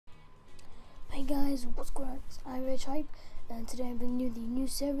Hey guys, what's going on? I'm Rich Hype, and today I'm bringing you the new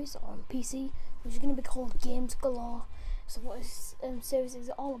series on PC, which is going to be called Games Galore. So what this series is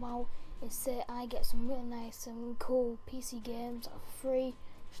all about is say I get some really nice and cool PC games for free,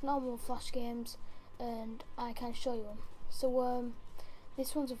 just normal Flash games, and I can show you them. So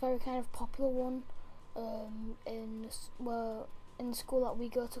this one's a very kind of popular one in the school that we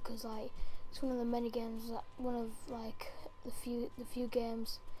go to, because like it's one of the many games that one of like the few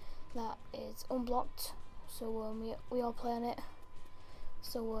games that is unblocked, so we all play on it.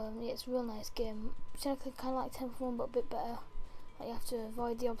 So yeah, it's a real nice game. Technically kind of like Temple Run, but a bit better. Like you have to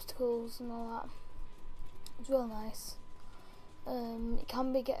avoid the obstacles and all that. It's real nice. It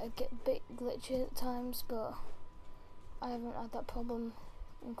can be get a bit glitchy at times, but I haven't had that problem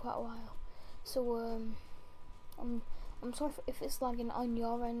in quite a while. So I'm sorry if it's lagging on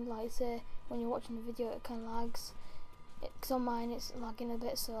your end. Like say when you're watching the video, it kind of lags. Because on mine it's lagging a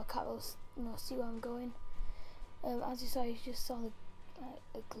bit, so I can't really see where I'm going. As you just saw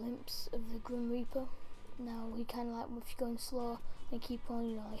a glimpse of the Grim Reaper. Now he kind of like, if you're going slow and you keep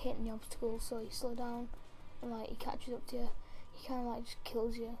on like hitting the obstacles, so you slow down and like he catches up to you, he kind of like just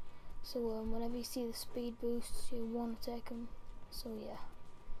kills you. So whenever you see the speed boosts, you want to take him. So yeah,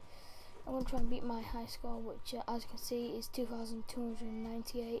 I'm going to try and beat my high score, which as you can see is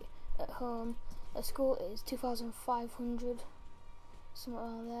 2,298 at home. At school it is 2,500, something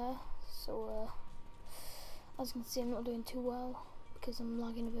around there. So as you can see, I'm not doing too well because I'm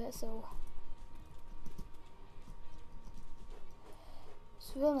lagging a bit. So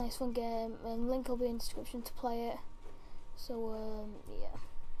it's a real nice fun game, and link will be in the description to play it. So yeah.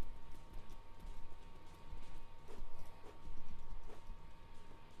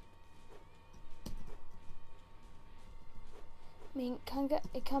 I mean,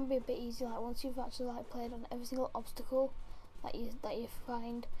 it can be a bit easy. Like once you've actually like played on every single obstacle that you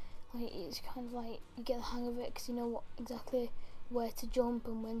find, like it's kind of like you get the hang of it, because you know exactly where to jump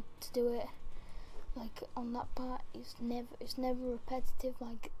and when to do it. Like on that part, it's never repetitive.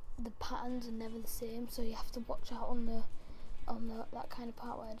 Like the patterns are never the same, so you have to watch out on that kind of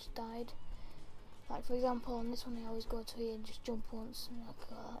part where I just died. Like for example, on this one I always go to here and just jump once and go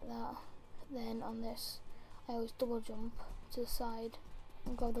like that. Then on this, I always double jump to the side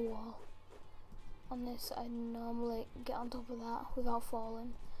and grab the wall. On this, I normally get on top of that without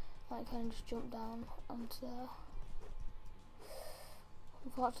falling, like kind of just jump down onto there.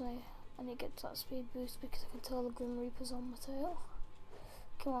 Unfortunately, I need to get to that speed boost because I can tell the Grim Reaper's on my tail.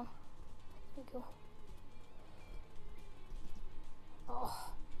 Come on, there we go.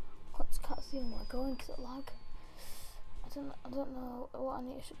 Oh, I can't see where I'm going because it lag. I don't know what I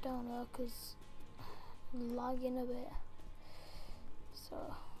need to shut down though, because I'm lagging a bit. So,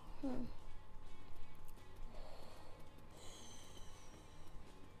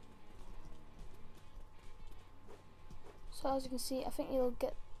 So as you can see, I think you'll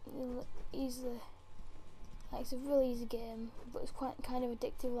easily, like it's a really easy game, but it's quite kind of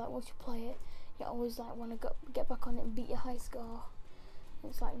addictive. Like once you play it, you always like want to get back on it and beat your high score.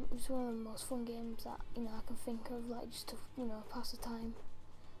 It's like it's one of the most fun games that I can think of, like just to pass the time.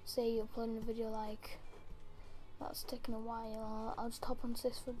 Say you're uploading a video like that's taking a while, I'll just hop onto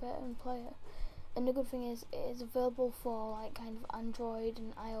this for a bit and play it. And the good thing is, it is available for like kind of Android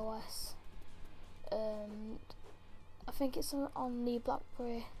and iOS. I think it's on the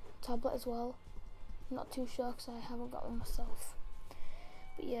BlackBerry tablet as well. I'm not too sure because I haven't got one myself.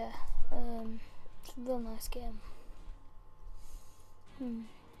 But yeah, it's a real nice game. I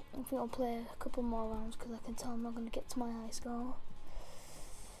think I'll play a couple more rounds because I can tell I'm not going to get to my high score.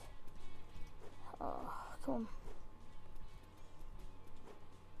 Oh, come on.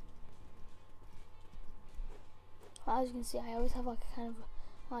 As you can see, I always have like a kind of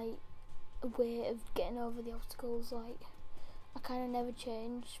like a way of getting over the obstacles. Like I kind of never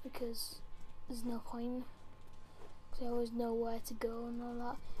change because there's no point, because I always know where to go and all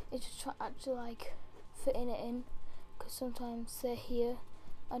that. It's just actually like fitting it in, because sometimes say here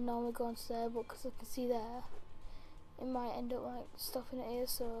I normally go onto there, but because I can see there, it might end up like stopping it here.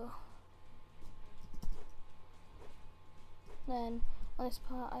 So then on this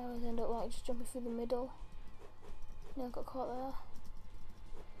part I always end up like just jumping through the middle. I got caught there.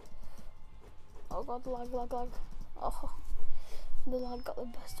 Oh god, lag. Oh, the lag got the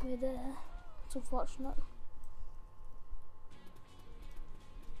best of me there. It's unfortunate.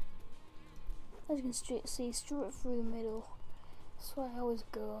 As you can see, straight through the middle. That's where I always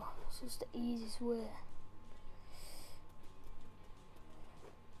go. It's just the easiest way.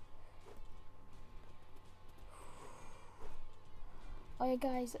 Oh yeah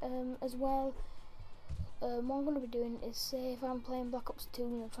guys, as well, what I'm going to be doing is, say if I'm playing Black Ops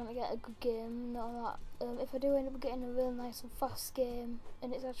 2, trying to get a good game and all that, if I do end up getting a really nice and fast game,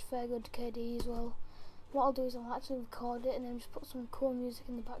 and it's actually fair good KD as well, what I'll do is I'll actually record it and then just put some cool music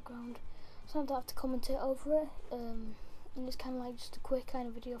in the background, so I don't have to commentate over it, and it's kind of like just a quick kind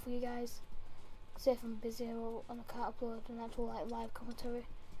of video for you guys. Say if I'm busy and I can't upload an actual like live commentary,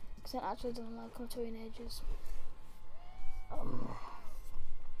 because I haven't actually done a live commentary in ages.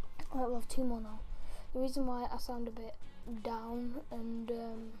 Right, we'll have 2 more now. The reason why I sound a bit down and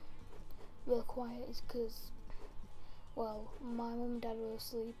real quiet is because, well, my mum and dad were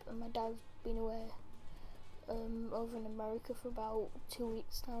asleep and my dad's been away over in America for about 2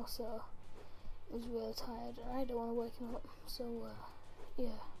 weeks now, so he was really tired and I don't want to wake him up, so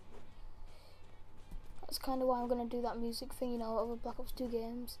yeah. That's kind of why I'm going to do that music thing, over Black Ops 2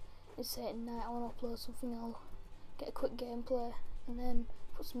 games. Is say at night I want to upload something, I'll get a quick gameplay and then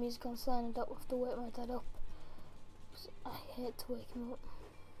put some music on so I don't have to wake my dad up. I hate to wake him up.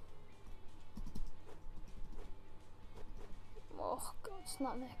 Oh god,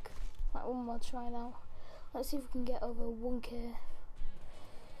 snap neck. Right, one more try now. Let's see if we can get over 1k.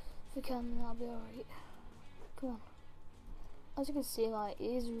 If we can, then that'll be alright. Come on. As you can see, like, it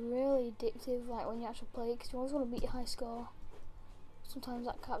is really addictive, like, when you actually play it, because you always want to beat your high score. Sometimes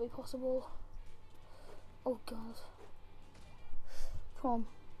that can't be possible. Oh god. Come on.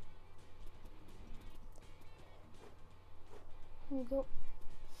 Here we go.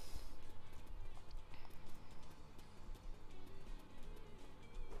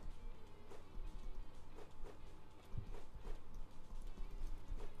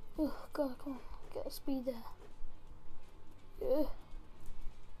 Oh god, come on. Get the speed there. Yeah.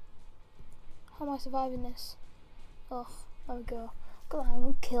 How am I surviving this? Oh, there we go. God,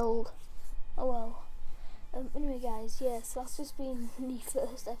 I'm killed. Oh well. Anyway guys, yes, that's just been the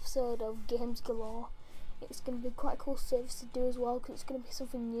first episode of Games Galore. It's going to be quite a cool service to do as well, because it's going to be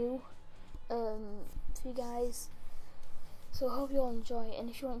something new for you guys. So I hope you all enjoy it, and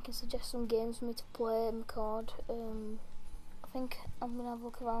if you want, you can suggest some games for me to play and record. I think I'm going to have a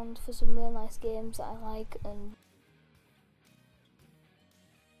look around for some real nice games that I like, and